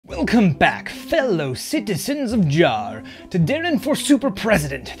Welcome back, fellow citizens of Jar, to Deron for Super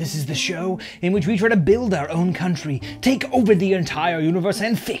President. This is the show in which we try to build our own country, take over the entire universe,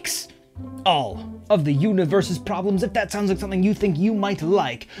 and fix all of the universe's problems. If that sounds like something you think you might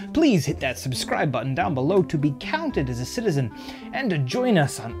like, please hit that subscribe button down below to be counted as a citizen and to join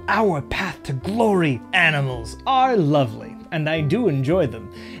us on our path to glory. Animals are lovely, and I do enjoy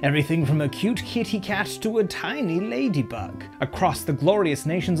them. Everything from a cute kitty cat to a tiny ladybug. Across the glorious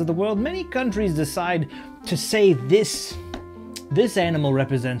nations of the world, many countries decide to say this animal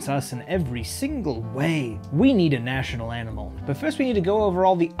represents us in every single way. We need a national animal. But first we need to go over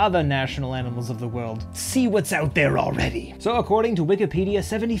all the other national animals of the world. See what's out there already. So according to Wikipedia,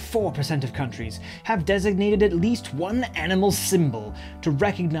 74% of countries have designated at least one animal symbol to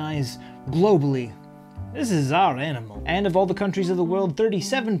recognize globally, this is our animal. And of all the countries of the world,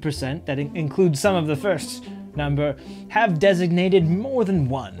 37%, that includes some of the first number, have designated more than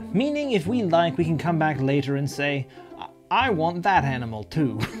one. Meaning if we like, we can come back later and say, I want that animal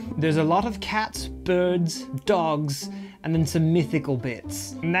too. There's a lot of cats, birds, dogs, and then some mythical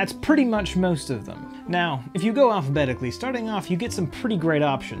bits. And that's pretty much most of them. Now, if you go alphabetically, starting off, you get some pretty great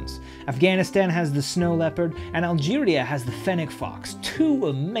options. Afghanistan has the snow leopard, and Algeria has the fennec fox. Two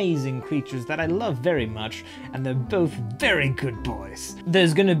amazing creatures that I love very much, and they're both very good boys.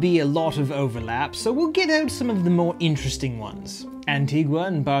 There's gonna be a lot of overlap, so we'll get out some of the more interesting ones. Antigua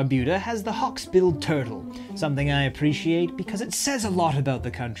and Barbuda has the hawks-billed turtle, something I appreciate because it says a lot about the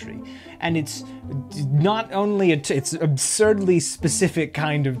country. And it's not only it's absurdly specific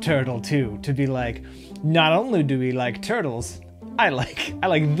kind of turtle too, to be like, not only do we like turtles, I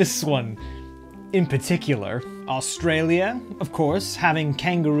like this one in particular. Australia, of course, having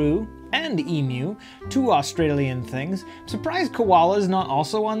kangaroo and emu, two Australian things. I'm surprised koala's not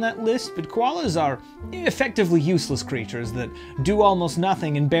also on that list, but koalas are effectively useless creatures that do almost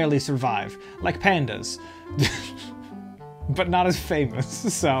nothing and barely survive, like pandas. But not as famous,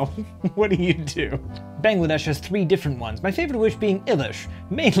 so what do you do? Bangladesh has three different ones, my favorite of which being Ilish,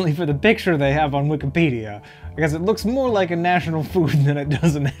 mainly for the picture they have on Wikipedia, because it looks more like a national food than it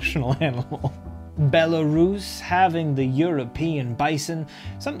does a national animal. Belarus having the European bison,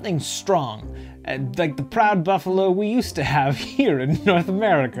 something strong, like the proud buffalo we used to have here in North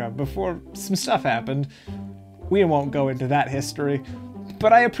America before some stuff happened. We won't go into that history,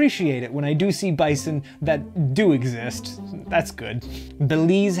 but I appreciate it when I do see bison that do exist. That's good.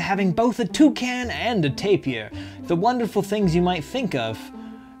 Belize having both a toucan and a tapir, the wonderful things you might think of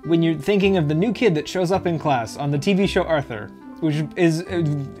when you're thinking of the new kid that shows up in class on the TV show Arthur, which is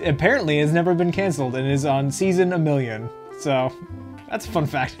apparently has never been canceled and is on season 1,000,000. So that's a fun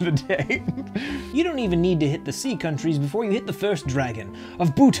fact of the day. You don't even need to hit the sea countries before you hit the first dragon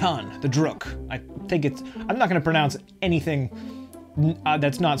of Bhutan, the Druk. I think I'm not gonna pronounce anything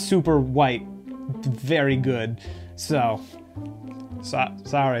that's not super white very good. So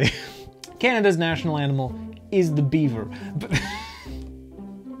sorry. Canada's national animal is the beaver,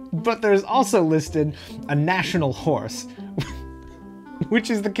 but there's also listed a national horse, which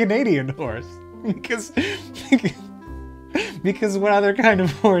is the Canadian horse, because what other kind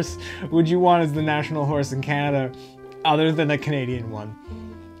of horse would you want as the national horse in Canada other than a Canadian one?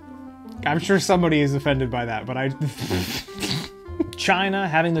 I'm sure somebody is offended by that, but China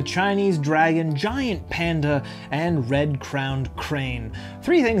having the Chinese dragon, giant panda, and red-crowned crane.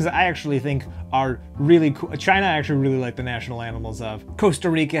 Three things that I actually think are really cool. China I actually really like the national animals of. Costa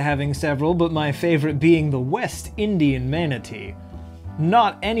Rica having several, but my favorite being the West Indian manatee.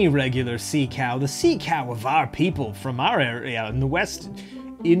 Not any regular sea cow, the sea cow of our people from our area in the West.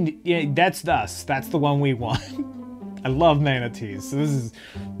 That's us, that's the one we want. I love manatees, so this is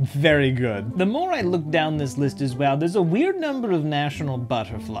very good. The more I look down this list as well, there's a weird number of national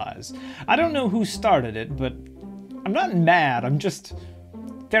butterflies. I don't know who started it, but I'm not mad, I'm just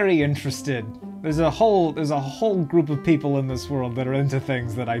very interested. There's a whole group of people in this world that are into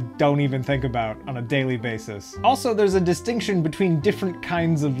things that I don't even think about on a daily basis. Also, there's a distinction between different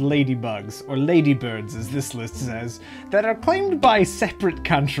kinds of ladybugs, or ladybirds as this list says, that are claimed by separate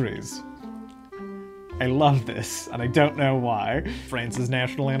countries. I love this, and I don't know why. France's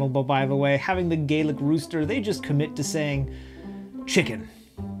national animal, by the way, having the Gaelic rooster, they just commit to saying chicken.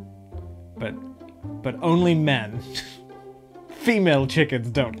 But only men. Female chickens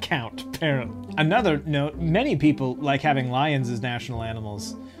don't count, apparently. Another note, many people like having lions as national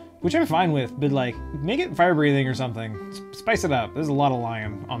animals, which I'm fine with, but like, make it fire-breathing or something. Spice it up, there's a lot of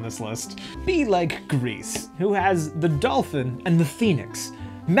lion on this list. Be like Greece, who has the dolphin and the phoenix.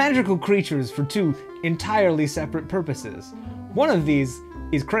 Magical creatures for two entirely separate purposes. One of these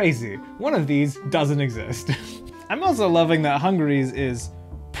is crazy, one of these doesn't exist. I'm also loving that Hungary's is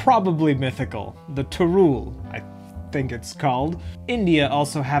probably mythical. The Turul, I think it's called. India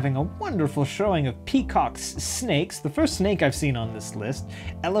also having a wonderful showing of peacocks, snakes, the first snake I've seen on this list,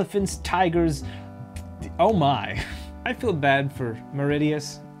 elephants, tigers, oh my. I feel bad for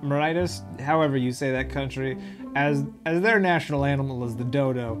Mauritius, however you say that country, as their national animal is the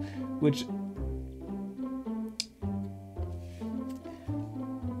dodo, which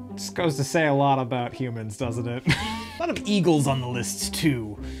just goes to say a lot about humans, doesn't it? A lot of eagles on the list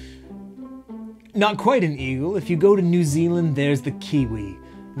too. Not quite an eagle. If you go to New Zealand, there's the kiwi.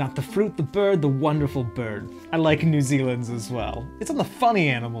 Not the fruit, the bird, the wonderful bird. I like New Zealand's as well. It's on the funny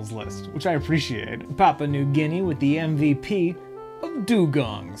animals list, which I appreciate. Papua New Guinea with the MVP of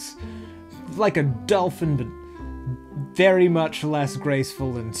dugongs. Like a dolphin, but very much less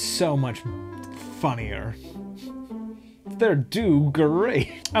graceful and so much funnier. They're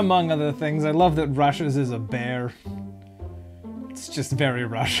great. Among other things, I love that Russia's is a bear. It's just very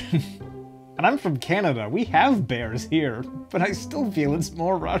Russian. And I'm from Canada. We have bears here, but I still feel it's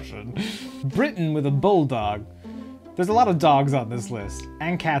more Russian. Britain with a bulldog. There's a lot of dogs on this list,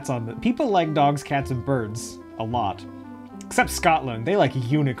 and cats on it. People like dogs, cats, and birds a lot. Except Scotland, they like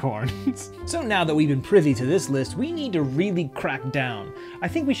unicorns. So now that we've been privy to this list, we need to really crack down. I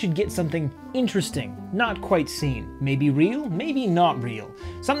think we should get something interesting, not quite seen. Maybe real, maybe not real.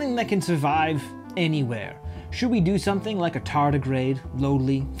 Something that can survive anywhere. Should we do something like a tardigrade,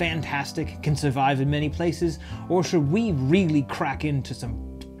 lowly, fantastic, can survive in many places? Or should we really crack into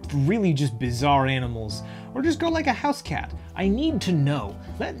some really just bizarre animals? Or just go like a house cat? I need to know.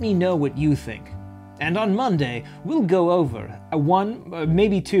 Let me know what you think. And on Monday, we'll go over one,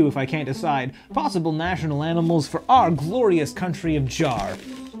 maybe two if I can't decide, possible national animals for our glorious country of Jar.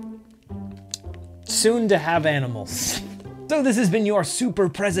 Soon to have animals. So this has been your super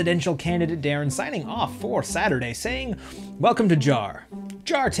presidential candidate Darren signing off for Saturday saying, welcome to Jar.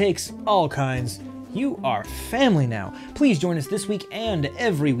 Jar takes all kinds. You are family now. Please join us this week and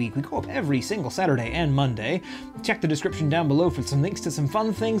every week. We go up every single Saturday and Monday. Check the description down below for some links to some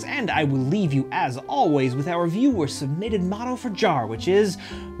fun things, and I will leave you, as always, with our viewer-submitted motto for Jar, which is,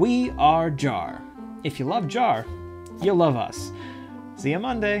 we are Jar. If you love Jar, you'll love us. See you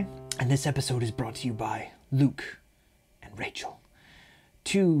Monday. And this episode is brought to you by Luke and Rachel.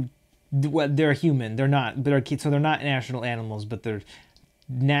 They're human. They're not national animals, but they're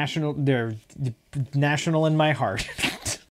national in my heart.